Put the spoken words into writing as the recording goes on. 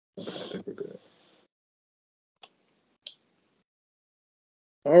I think we're good.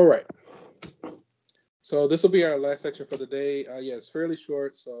 All right. So this will be our last section for the day. Yeah, it's fairly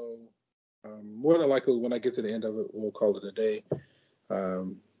short, so more than likely when I get to the end of it, we'll call it a day.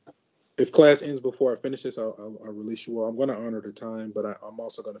 Um, if class ends before I finish this, I'll release you all. I'm going to honor the time, but I'm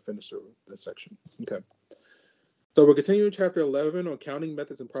also going to finish this section. Okay. So we're continuing chapter 11 on counting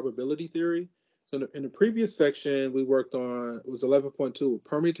methods and probability theory. So in the previous section, we worked on, it was 11.2,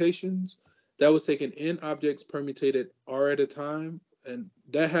 permutations. That was taking n objects permutated r at a time, and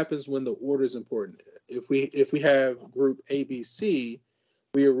that happens when the order is important. If we have group ABC,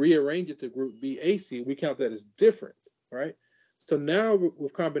 we rearrange it to group BAC, we count that as different, right? So now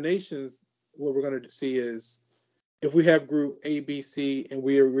with combinations, what we're going to see is if we have group ABC and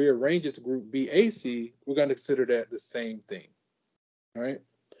we rearrange it to group BAC, we're going to consider that the same thing, all right?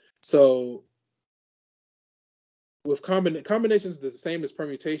 So with combinations, the same as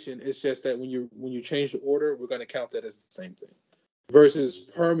permutation. It's just that when you change the order, we're going to count that as the same thing. Versus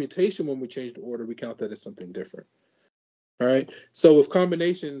permutation, when we change the order, we count that as something different. All right. So with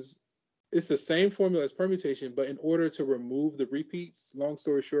combinations, it's the same formula as permutation, but in order to remove the repeats, long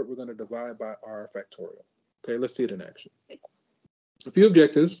story short, we're going to divide by r factorial. Okay, let's see it in action. A few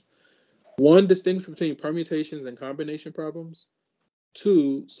objectives. 1, distinguish between permutations and combination problems.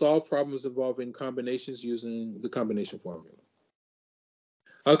 2, solve problems involving combinations using the combination formula.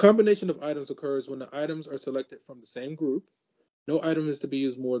 A combination of items occurs when the items are selected from the same group. No item is to be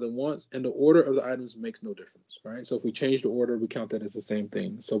used more than once, and the order of the items makes no difference, right? So if we change the order, we count that as the same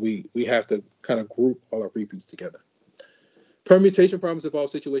thing. So we have to kind of group all our repeats together. Permutation problems involve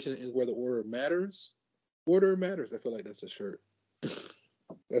situations where the order matters. Order matters. I feel like that's a shirt.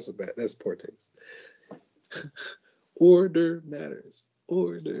 That's poor taste. Order matters.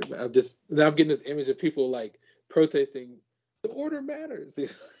 Order. I'm getting this image of people like protesting. The order matters.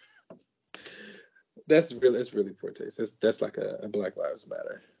 That's really poor taste. That's like a Black Lives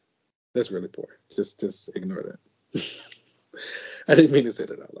Matter. That's really poor. Just ignore that. I didn't mean to say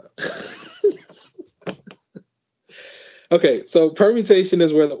that out loud. Okay, so permutation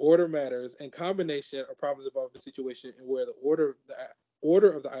is where the order matters, and combination are problems involving a situation in where the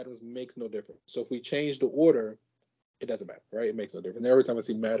order of the items makes no difference. So if we change the order, it doesn't matter, right? It makes no difference. Every time I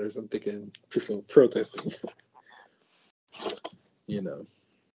see matters, I'm thinking people protesting. You know,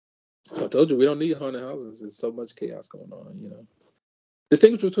 I told you we don't need haunted houses. There's so much chaos going on. You know.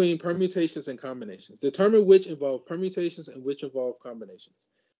 Distinguish between permutations and combinations. Determine which involve permutations and which involve combinations.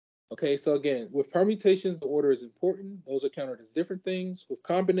 Okay, so again, with permutations, the order is important. Those are counted as different things. With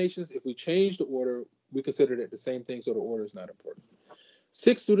combinations, if we change the order, we consider it the same thing, so the order is not important.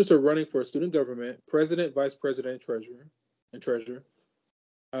 6 students are running for a student government, president, vice president, and treasurer.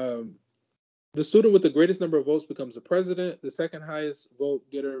 The student with the greatest number of votes becomes the president. The second highest vote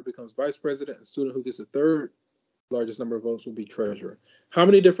getter becomes vice president. The student who gets the third largest number of votes will be treasurer. How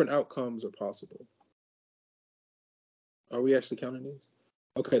many different outcomes are possible? Are we actually counting these?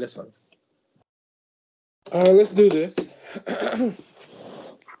 Okay, that's fine. Let's do this. Can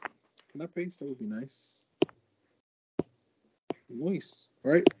I paste? That would be nice. Nice,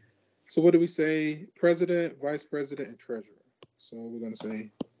 right? So what do we say? President, vice president, and treasurer. So we're going to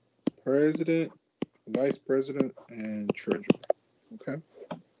say president, vice president, and treasurer. Okay.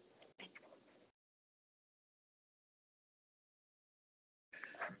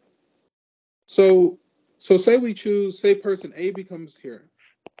 So say person A becomes here.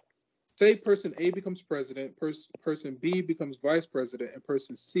 Say person A becomes president, person B becomes vice president, and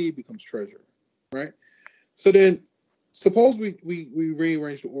person C becomes treasurer, right? So then suppose we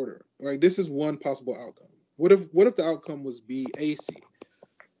rearrange the order. Right? This is one possible outcome. What if the outcome was BAC?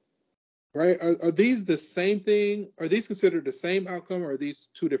 Right? Are these the same thing? Are these considered the same outcome, or are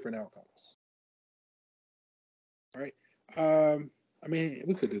these two different outcomes? Right? I mean,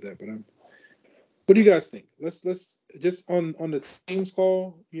 we could do that, but what do you guys think? Let's just on the Teams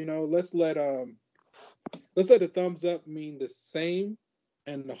call, let's let the thumbs up mean the same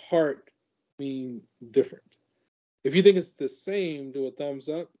and the heart mean different. If you think it's the same, do a thumbs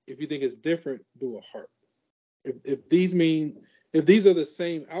up. If you think it's different, do a heart. If these are the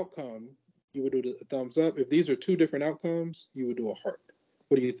same outcome, you would do the thumbs up. If these are two different outcomes, you would do a heart.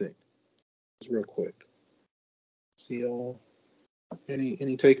 What do you think? Just real quick. See y'all.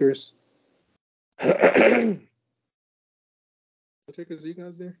 Any takers? What takers are you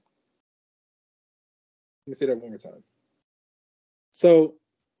guys there? Let me say that one more time. So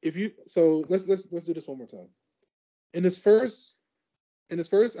let's do this one more time. In this first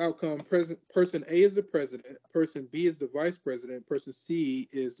outcome, person A is the president, person B is the vice president, person C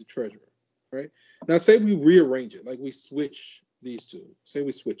is the treasurer, right? Now say we rearrange it, like we switch these two. Say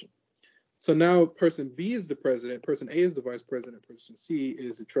we switch them. So now person B is the president, person A is the vice president, person C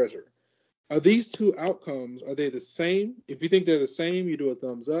is the treasurer. Are these two outcomes, are they the same? If you think they're the same, you do a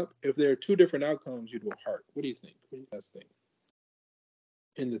thumbs up. If there are two different outcomes, you do a heart. What do you think? What do you guys think?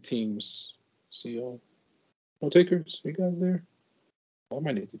 In the team's CO. No takers? You guys there? I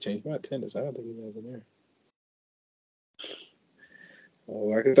might need to change my attendance. I don't think you guys are there.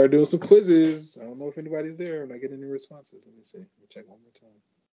 Oh, I can start doing some quizzes. I don't know if anybody's there. I'm not getting any responses. Let me see. Let me check one more time.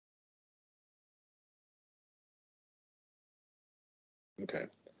 Okay.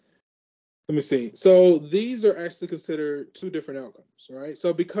 Let me see. So these are actually considered two different outcomes, right?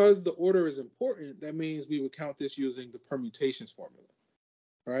 So because the order is important, that means we would count this using the permutations formula,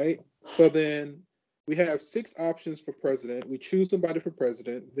 right? So then we have 6 options for president. We choose somebody for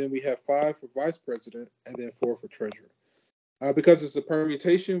president. Then we have 5 for vice president, and then 4 for treasurer. Because it's a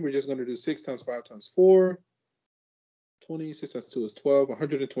permutation, we're just going to do 6 times 5 times 4. 20, 6 times 2 is 12,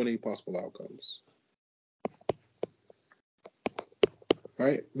 120 possible outcomes.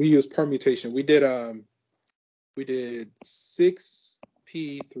 Right? We use permutation. We did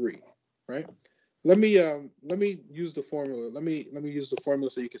 6p3, right? Let me use the formula. Let me use the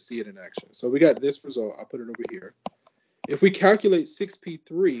formula so you can see it in action. So we got this result. I'll put it over here. If we calculate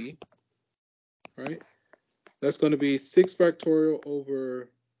 6p3, right? That's going to be 6 factorial over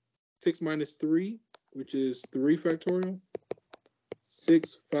 6 minus 3, which is 3 factorial.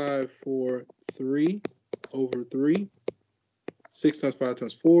 6, 5, 4, 3 over 3. 6 times 5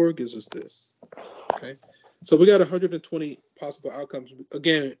 times 4 gives us this. Okay. So we got 120 possible outcomes.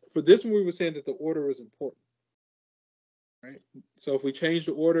 Again, for this one, we were saying that the order is important. Right? So if we change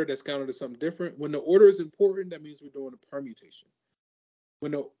the order, that's counted as something different. When the order is important, that means we're doing a permutation.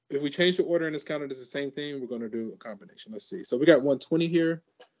 If we change the order and it's counted as the same thing, we're going to do a combination. Let's see. So we got 120 here.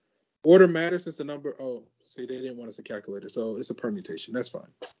 Order matters since the number, see, they didn't want us to calculate it. So it's a permutation. That's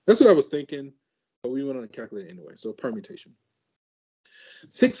fine. That's what I was thinking, but we went on to calculate it anyway. So permutation.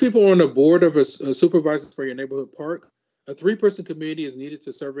 6 people are on the board of a supervisor for your neighborhood park. A 3-person committee is needed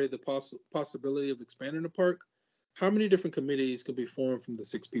to survey the possibility of expanding the park. How many different committees can be formed from the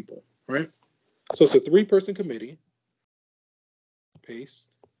 6 people, right? So it's a 3-person committee. Paste,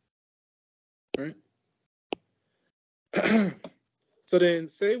 right? So then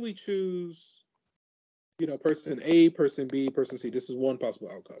say we choose, person A, person B, person C. This is one possible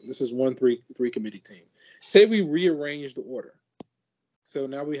outcome. This is one three committee team. Say we rearrange the order. So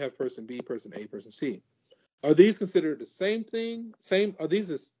now we have person B, person A, person C. Are these considered the same thing? Are these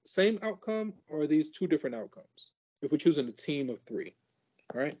the same outcome, or are these two different outcomes? If we're choosing a team of 3,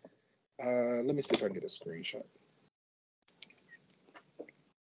 all right? Let me see if I can get a screenshot.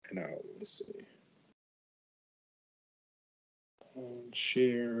 And now let's see.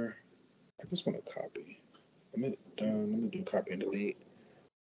 Share. I just want to copy. Let me do copy and delete.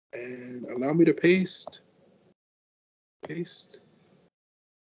 And allow me to paste. Paste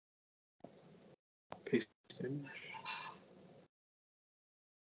image.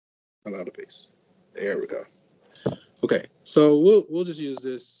 Allow to paste. There we go. Okay, so we'll just use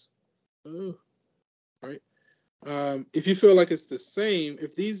this. Right. If you feel like it's the same,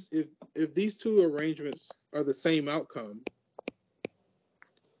 if these two arrangements are the same outcome,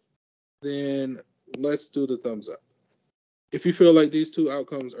 then let's do the thumbs up. If you feel like these two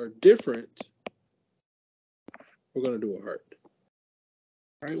outcomes are different, we're going to do a heart.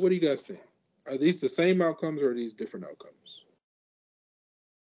 All right, what do you guys think? Are these the same outcomes or are these different outcomes?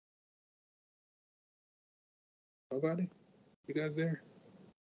 Nobody? You guys there?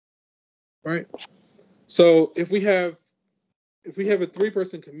 All right. So if we have a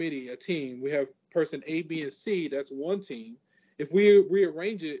 3-person committee, a team, we have person A, B, and C, that's one team. If we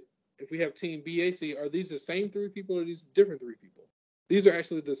rearrange it, if we have team B, A, C, are these the same 3 people or are these different 3 people? These are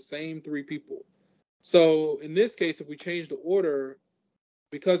actually the same 3 people. So in this case, if we change the order,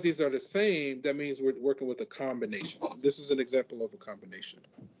 because these are the same, that means we're working with a combination. This is an example of a combination.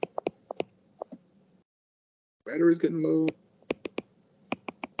 Battery's getting low.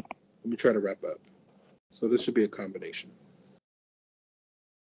 Let me try to wrap up. So this should be a combination.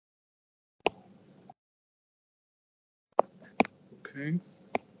 Okay.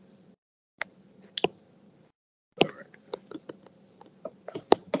 All right.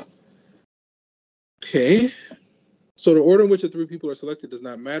 Okay. So the order in which the 3 people are selected does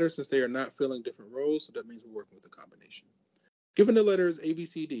not matter since they are not filling different roles. So that means we're working with a combination. Given the letters A, B,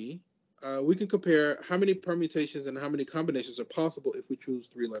 C, D, we can compare how many permutations and how many combinations are possible if we choose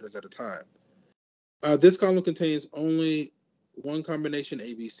 3 letters at a time. This column contains only one combination,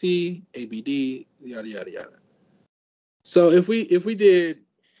 ABC, ABD, yada, yada, yada. So if we did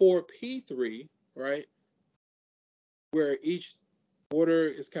 4P3, right, where each order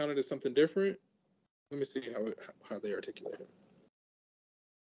is counted as something different. Let me see how they articulate it.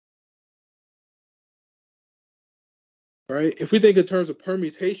 All right. If we think in terms of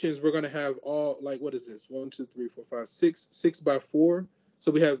permutations, we're going to have all, like, what is this? 1, 2, 3, 4, 5, 6, 6 by 4.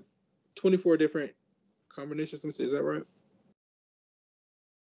 So we have 24 different combinations. Let me see, is that right?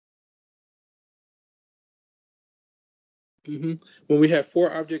 When we have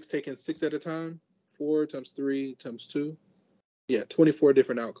 4 objects taken 6 at a time, 4 times 3 times 2, yeah, 24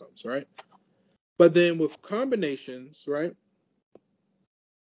 different outcomes, right? But then with combinations, right,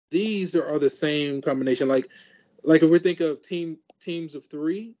 these are the same combination. Like if we think of teams of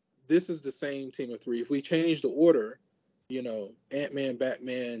 3, this is the same team of 3. If we change the order, you know, Ant-Man,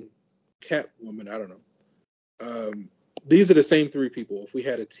 Batman, Catwoman, I don't know. These are the same 3 people if we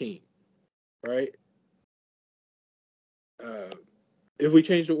had a team, right? If we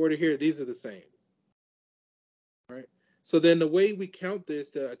change the order here, these are the same, right? So then the way we count this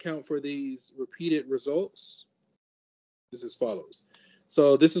to account for these repeated results is as follows.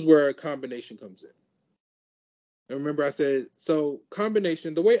 So this is where a combination comes in. And remember I said, so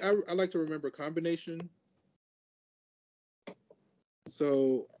combination, the way I like to remember combination,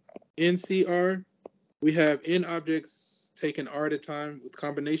 so in CR, we have n objects taken R at a time with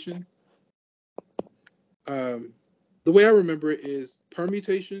combination. The way I remember it is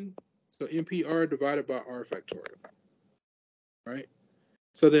permutation, so NPR divided by R factorial, right?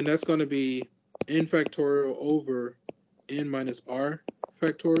 So then that's going to be n factorial over n minus R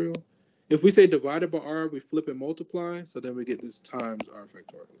factorial. If we say divided by R, we flip and multiply, so then we get this times R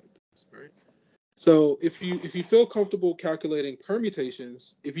factorial like this, right? So if you feel comfortable calculating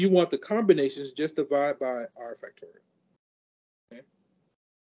permutations, if you want the combinations, just divide by R factorial.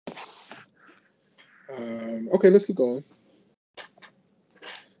 Okay, let's keep going.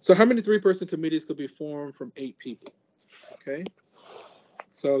 So how many 3-person committees could be formed from 8 people? Okay.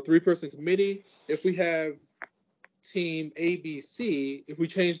 So 3-person committee, if we have team ABC, if we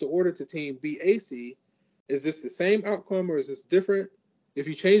change the order to team BAC, is this the same outcome or is this different? If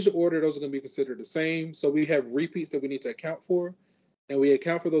you change the order, those are going to be considered the same. So we have repeats that we need to account for, and we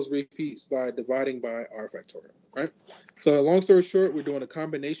account for those repeats by dividing by R factorial, right? So long story short, we're doing a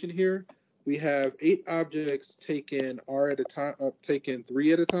combination here. We have 8 objects taken R at a time, taken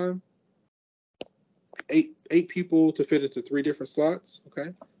 3 at a time. 8 people to fit into 3 different slots,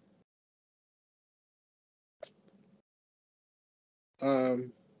 okay?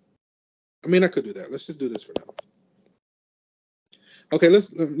 I mean, I could do that. Let's just do this for now. Okay,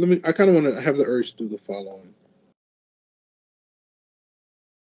 let me. I kind of want to have the urge to do the following.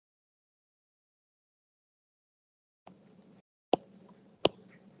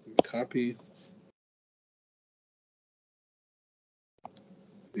 Copy.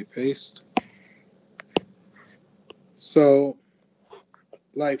 Paste. So,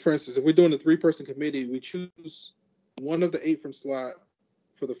 like for instance, if we're doing a 3-person committee, we choose one of the 8 from slot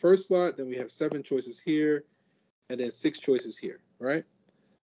for the first slot. Then we have 7 choices here, and then 6 choices here, right?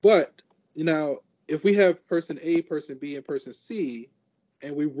 But if we have person A, person B, and person C,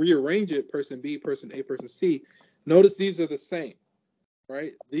 and we rearrange it, person B, person A, person C, notice these are the same,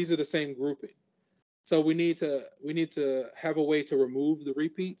 right? These are the same grouping. So we need to have a way to remove the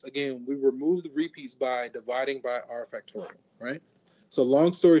repeats. Again, we remove the repeats by dividing by R factorial, right? So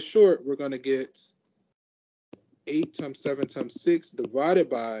long story short, we're going to get 8 times 7 times 6 divided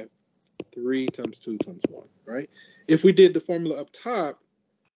by 3 times 2 times 1, right? If we did the formula up top,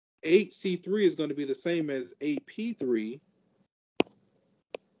 8C3 is going to be the same as 8P3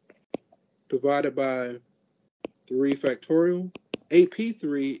 divided by 3 factorial.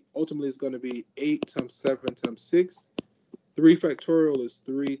 8P3 ultimately is going to be 8 times 7 times 6. 3 factorial is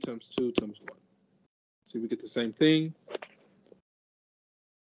 3 times 2 times 1. See, we get the same thing.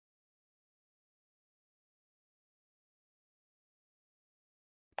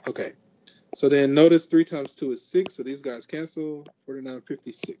 Okay, so then notice 3 times 2 is 6, so these guys cancel. 49,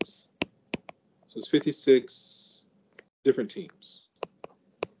 56. So it's 56 different teams.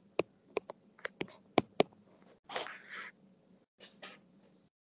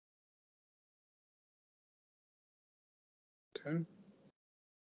 Okay.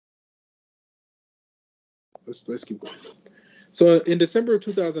 Let's keep going. So in December of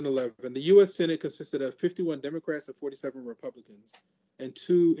 2011, the U.S. Senate consisted of 51 Democrats and 47 Republicans and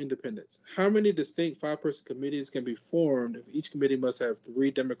 2 independents. How many distinct 5-person committees can be formed if each committee must have 3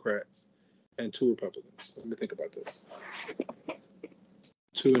 Democrats and 2 Republicans? Let me think about this.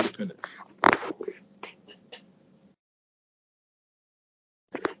 2 independents.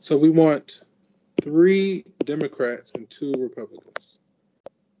 So we want 3 Democrats and 2 Republicans.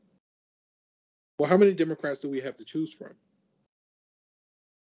 Well, how many Democrats do we have to choose from?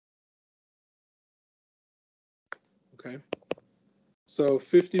 Okay. So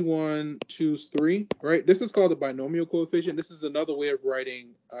 51 choose 3, right? This is called the binomial coefficient. This is another way of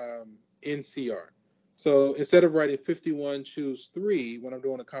writing NCR. So instead of writing 51 choose 3 when I'm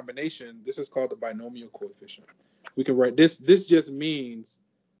doing a combination, this is called the binomial coefficient. We can write this. This just means,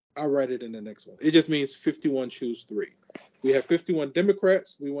 I'll write it in the next one. It just means 51 choose 3. We have 51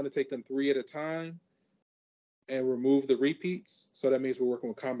 Democrats. We want to take them 3 at a time and remove the repeats. So that means we're working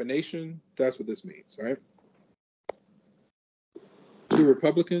with combination. That's what this means, right? 2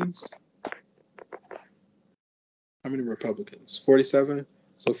 Republicans. How many Republicans? 47.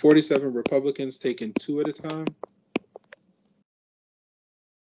 So 47 Republicans taking 2 at a time.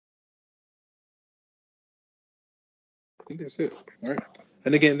 I think that's it. All right.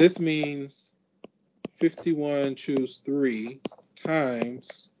 And again, this means 51 choose 3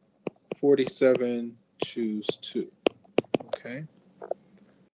 times 47 choose 2. Okay.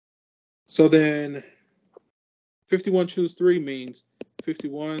 So then 51 choose 3 means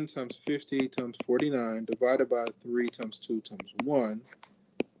 51 times 50 times 49 divided by 3 times 2 times 1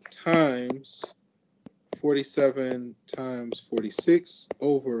 times 47 times 46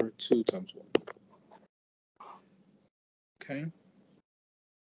 over 2 times 1. Okay.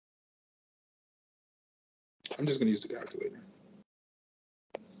 I'm just going to use the calculator.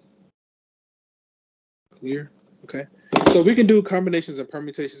 Clear? Okay. So we can do combinations and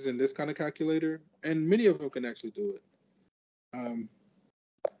permutations in this kind of calculator, and many of them can actually do it.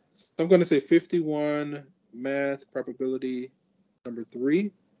 So I'm going to say 51 math probability number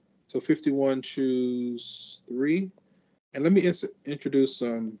 3. So 51 choose 3. And let me introduce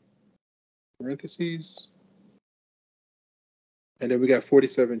some parentheses. And then we got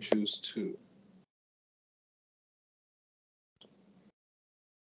 47 choose 2.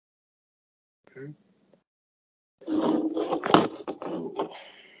 Okay.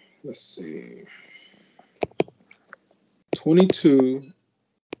 Let's see. 22,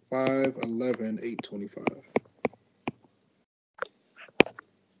 5, 11, 8, 25.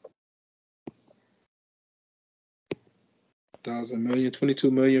 Thousand million,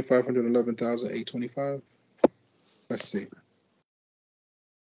 22,511,825. Let's see.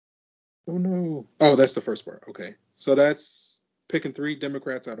 Oh no. Oh, that's the first part. Okay. So that's picking 3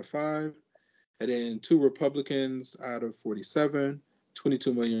 Democrats out of 5, and then 2 Republicans out of 47,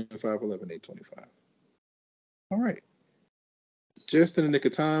 22,511,825. All right. Just in the nick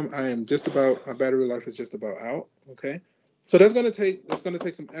of time. I am just about, my battery life is just about out. Okay. So that's gonna take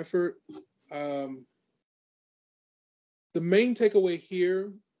some effort. The main takeaway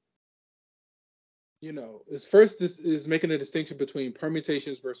here, is first, this is making a distinction between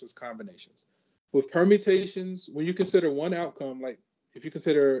permutations versus combinations. With permutations, when you consider one outcome, like if you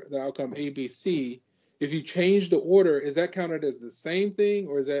consider the outcome A, B, C, if you change the order, is that counted as the same thing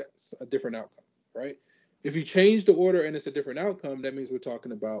or is that a different outcome, right? If you change the order and it's a different outcome, that means we're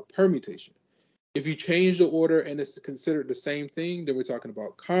talking about permutation. If you change the order and it's considered the same thing, then we're talking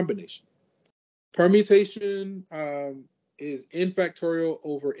about combination. Permutation is n factorial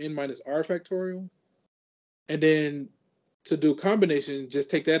over n minus r factorial. And then to do combination,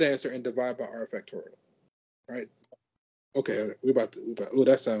 just take that answer and divide by r factorial, right? Okay, oh,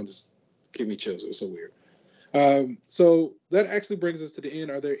 that sounds, give me chills. It's so weird. So that actually brings us to the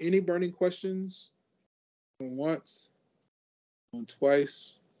end. Are there any burning questions? On once, on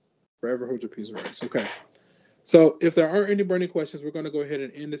twice, forever hold your peace of rights. Okay. So if there aren't any burning questions, we're going to go ahead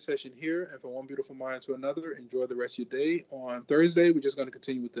and end the session here. And from one beautiful mind to another, enjoy the rest of your day. On Thursday, we're just going to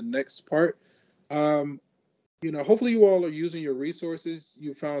continue with the next part. Hopefully you all are using your resources.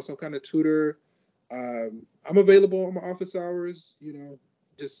 You found some kind of tutor. I'm available on my office hours.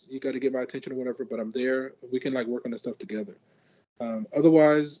 Just you got to get my attention or whatever, but I'm there. We can work on this stuff together.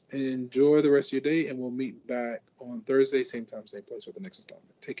 Otherwise, enjoy the rest of your day, and we'll meet back on Thursday, same time, same place for the next installment.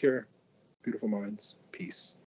 Take care, beautiful minds. Peace.